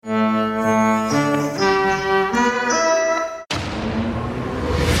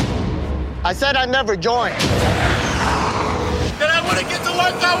I said I'd never join. Then I want to get to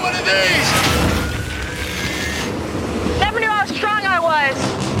work on one of these! Never knew how strong I was.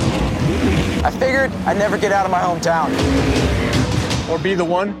 I figured I'd never get out of my hometown. Or be the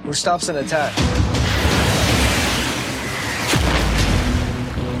one who stops an attack.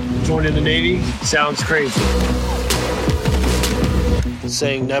 Joining the Navy sounds crazy.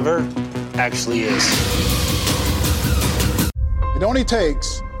 Saying never actually is. It only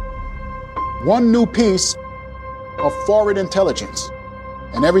takes one new piece of foreign intelligence,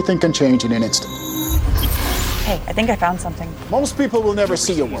 and everything can change in an instant. Hey, I think I found something. Most people will never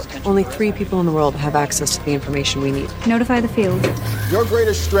see your work. Only 3 people in the world have access to the information we need. Notify the field. Your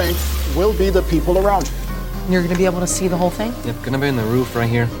greatest strength will be the people around you. You're gonna be able to see the whole thing? Yep, gonna be in the roof right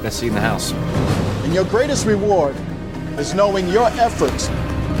here. Gotta see in the house. And your greatest reward is knowing your efforts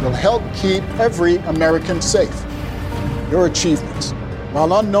will help keep every American safe. Your achievements,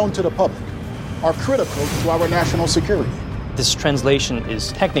 while unknown to the public, are critical to our national security. This translation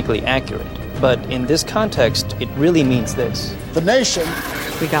is technically accurate, but in this context, it really means this. The nation,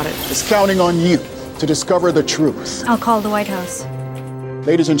 We got it. is counting on you to discover the truth. I'll call the White House.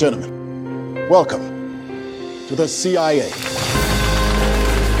 Ladies and gentlemen, welcome to the CIA.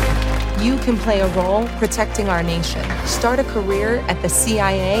 You can play a role protecting our nation. Start a career at the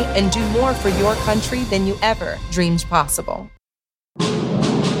CIA and do more for your country than you ever dreamed possible.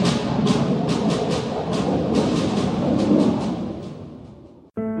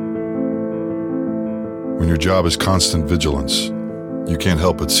 When your job is constant vigilance, you can't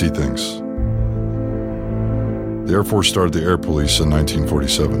help but see things. The Air Force started the Air Police in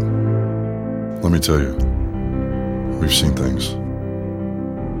 1947. Let me tell you, we've seen things.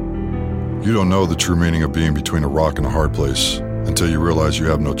 You don't know the true meaning of being between a rock and a hard place until you realize you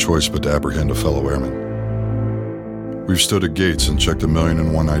have no choice but to apprehend a fellow airman. We've stood at gates and checked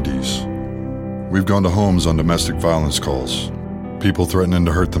 1,000,001 IDs. We've gone to homes on domestic violence calls, people threatening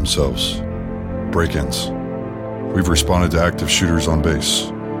to hurt themselves, break-ins. We've responded to active shooters on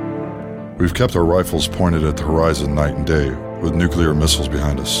base. We've kept our rifles pointed at the horizon night and day with nuclear missiles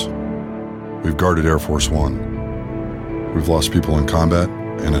behind us. We've guarded Air Force One. We've lost people in combat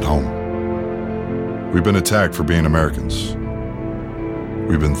and at home. We've been attacked for being Americans.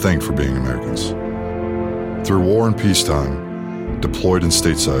 We've been thanked for being Americans. Through war and peacetime, deployed and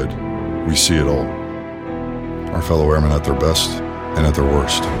stateside, we see it all. Our fellow airmen at their best and at their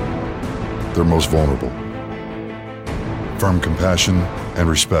worst. Their most vulnerable. Firm compassion and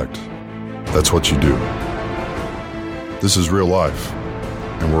respect. That's what you do. This is real life,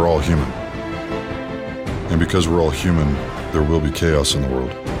 and we're all human. And because we're all human, there will be chaos in the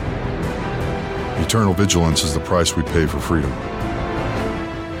world. Eternal vigilance is the price we pay for freedom.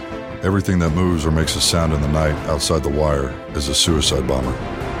 Everything that moves or makes a sound in the night outside the wire is a suicide bomber,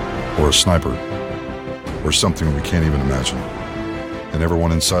 or a sniper, or something we can't even imagine. And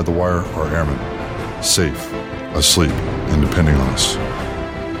everyone inside the wire are airmen, safe, asleep, and depending on us.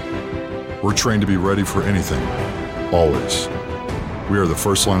 We're trained to be ready for anything, always. We are the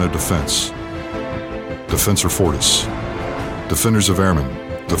first line of defense. Defensor Fortis. Defenders of airmen,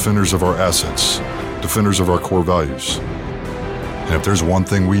 defenders of our assets, defenders of our core values. And if there's one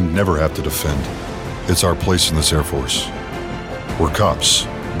thing we never have to defend, it's our place in this Air Force. We're cops,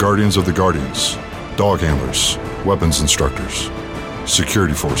 guardians of the guardians, dog handlers, weapons instructors,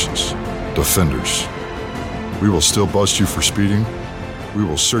 security forces, defenders. We will still bust you for speeding. We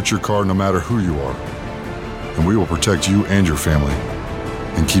will search your car no matter who you are. And we will protect you and your family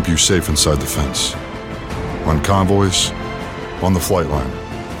and keep you safe inside the fence. On convoys, on the flight line,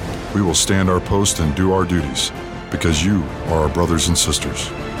 we will stand our post and do our duties because you are our brothers and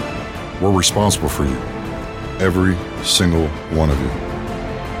sisters. We're responsible for you, every single one of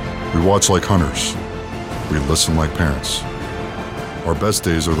you. We watch like hunters. We listen like parents. Our best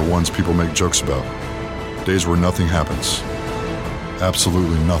days are the ones people make jokes about. Days where nothing happens.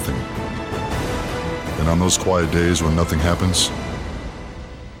 Absolutely nothing. And on those quiet days when nothing happens,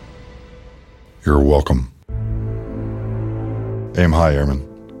 you're welcome. Aim high, airmen.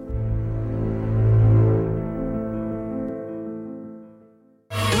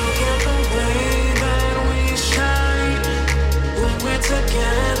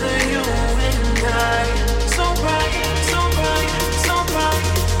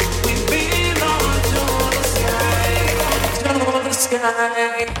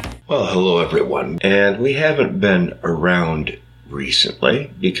 Well, hello everyone. And we haven't been around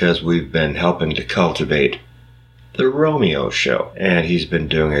recently because we've been helping to cultivate the Romeo Show, and he's been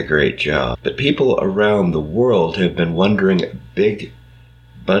doing a great job. But people around the world have been wondering big,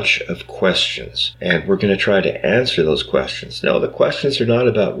 bunch of questions, and we're going to try to answer those questions. No, the questions are not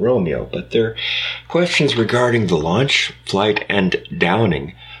about Romeo, but they're questions regarding the launch, flight, and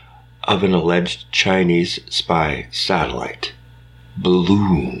downing of an alleged Chinese spy satellite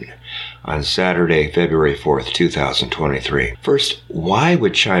balloon on Saturday, February 4th, 2023. First, why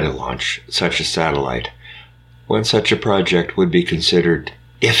would China launch such a satellite when such a project would be considered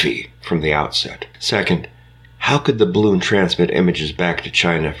iffy from the outset? Second, how could the balloon transmit images back to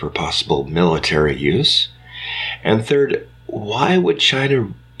China for possible military use? And third, why would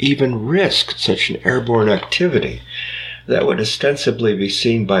China even risk such an airborne activity that would ostensibly be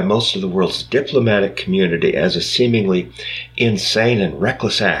seen by most of the world's diplomatic community as a seemingly insane and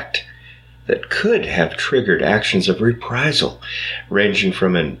reckless act that could have triggered actions of reprisal, ranging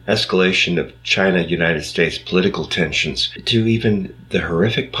from an escalation of China-United States political tensions to even the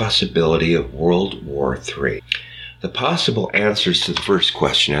horrific possibility of World War III. The possible answers to the first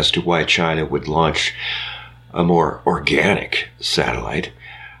question as to why China would launch a more organic satellite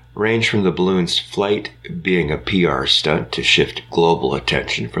range from the balloon's flight being a PR stunt to shift global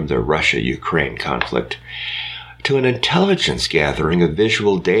attention from the Russia-Ukraine conflict to an intelligence gathering of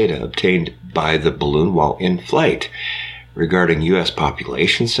visual data obtained by the balloon while in flight regarding U.S.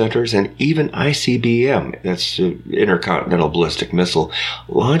 population centers and even ICBM, that's Intercontinental Ballistic Missile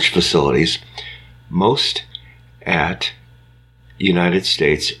launch facilities, most at United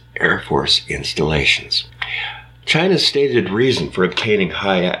States Air Force installations. China's stated reason for obtaining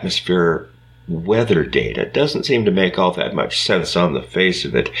high atmosphere weather data doesn't seem to make all that much sense on the face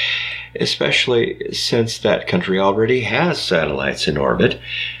of it, especially since that country already has satellites in orbit,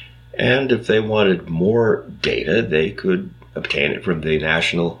 and if they wanted more data, they could obtain it from the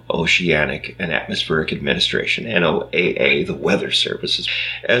National Oceanic and Atmospheric Administration, NOAA, the Weather Services,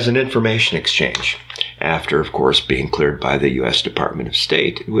 as an information exchange. After, of course, being cleared by the U.S. Department of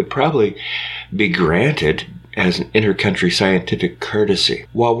State, it would probably be granted as an inter-country scientific courtesy.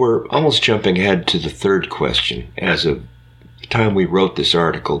 While we're almost jumping ahead to the third question, as of the time we wrote this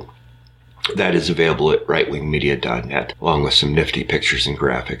article, that is available at RightWingMediaDotNet, along with some nifty pictures and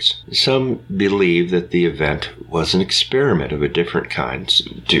graphics. Some believe that the event was an experiment of a different kind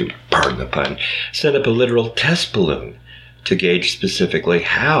to, pardon the pun, set up a literal test balloon to gauge specifically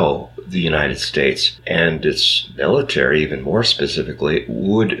how the United States and its military, even more specifically,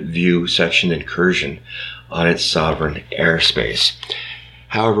 would view such an incursion on its sovereign airspace.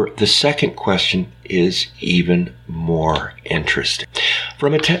 However, the second question is even more interesting.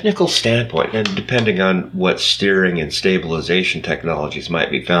 From a technical standpoint, and depending on what steering and stabilization technologies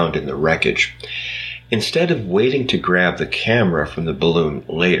might be found in the wreckage, instead of waiting to grab the camera from the balloon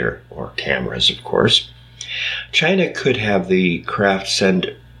later, or cameras of course, China could have the craft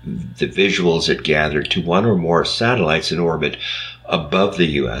send the visuals it gathered to one or more satellites in orbit above the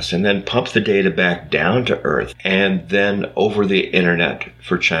U.S. and then pump the data back down to Earth and then over the internet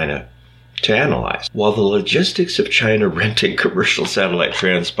for China to analyze. While the logistics of China renting commercial satellite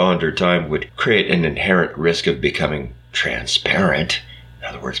transponder time would create an inherent risk of becoming transparent, in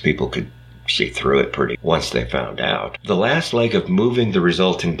other words, people could see through it pretty once they found out, the last leg of moving the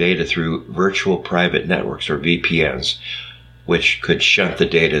resulting data through virtual private networks or VPNs, which could shunt the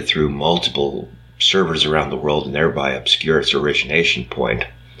data through multiple servers around the world and thereby obscure its origination point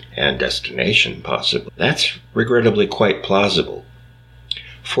and destination, possibly. That's regrettably quite plausible.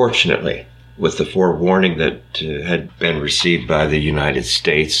 Fortunately, with the forewarning that had been received by the United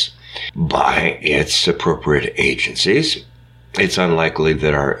States by its appropriate agencies, it's unlikely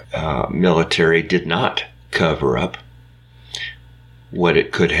that our military did not cover up what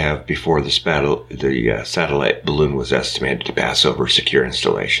it could have before the satellite balloon was estimated to pass over secure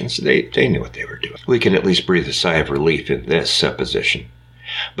installations. They knew what they were doing. We can at least breathe a sigh of relief in this supposition.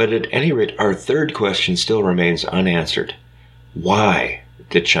 But at any rate, our third question still remains unanswered. Why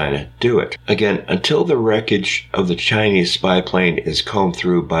did China do it? Again, until the wreckage of the Chinese spy plane is combed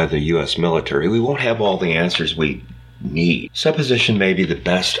through by the U.S. military, we won't have all the answers we need. Supposition may be the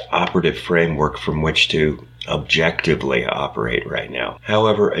best operative framework from which to objectively operate right now.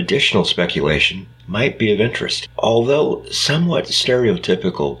 However, additional speculation might be of interest. Although somewhat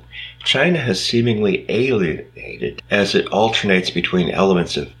stereotypical, China has seemingly alienated as it alternates between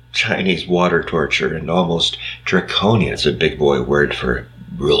elements of Chinese water torture and almost draconian, it's a big boy word for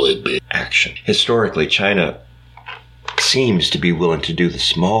really big action. Historically, China seems to be willing to do the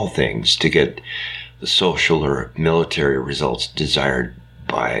small things to get the social or military results desired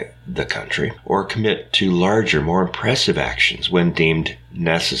by the country, or commit to larger, more impressive actions when deemed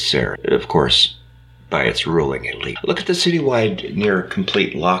necessary, of course, by its ruling elite. Look at the citywide near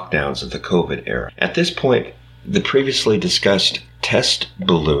complete lockdowns of the COVID era. At this point, the previously discussed test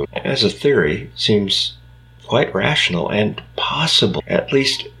balloon as a theory seems quite rational and possible. At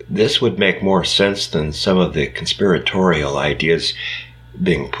least this would make more sense than some of the conspiratorial ideas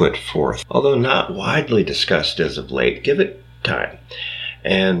being put forth, although not widely discussed as of late. Give it time,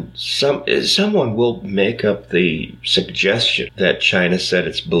 and someone will make up the suggestion that China set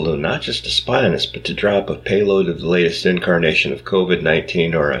its balloon not just to spy on us, but to drop a payload of the latest incarnation of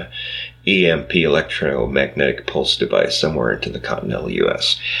COVID-19 or a EMP electromagnetic pulse device somewhere into the continental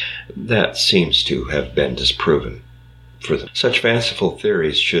U.S. That seems to have been disproven. For them. Such fanciful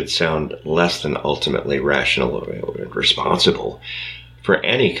theories should sound less than ultimately rational and responsible for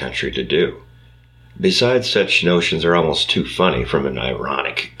any country to do. Besides, such notions are almost too funny from an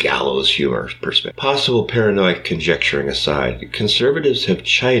ironic gallows humor perspective. Possible paranoid conjecturing aside, conservatives have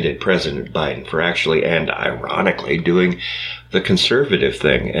chided President Biden for actually and ironically doing the conservative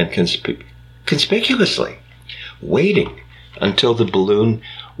thing and conspicuously waiting until the balloon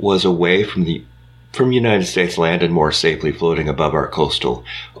was away from United States land and more safely floating above our coastal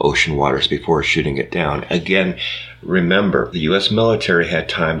ocean waters before shooting it down. Again, remember, the U.S. military had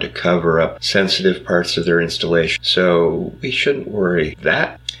time to cover up sensitive parts of their installation, so we shouldn't worry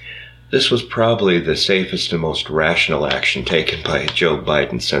that. This was probably the safest and most rational action taken by Joe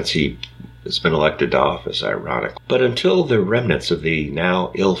Biden since he has been elected to office, ironic. But until the remnants of the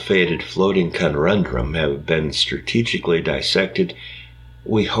now ill-fated floating conundrum have been strategically dissected,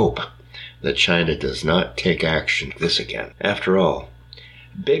 we hope that China does not take action this again. After all,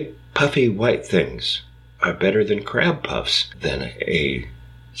 big puffy white things are better than crab puffs than a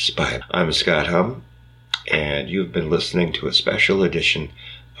spy. I'm Scott Hum, and you've been listening to a special edition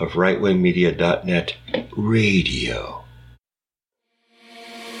of RightWingMedia.net Radio.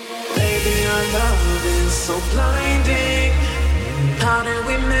 Baby, our love is so blinding. How did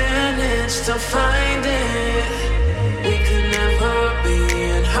we manage to find it? We could never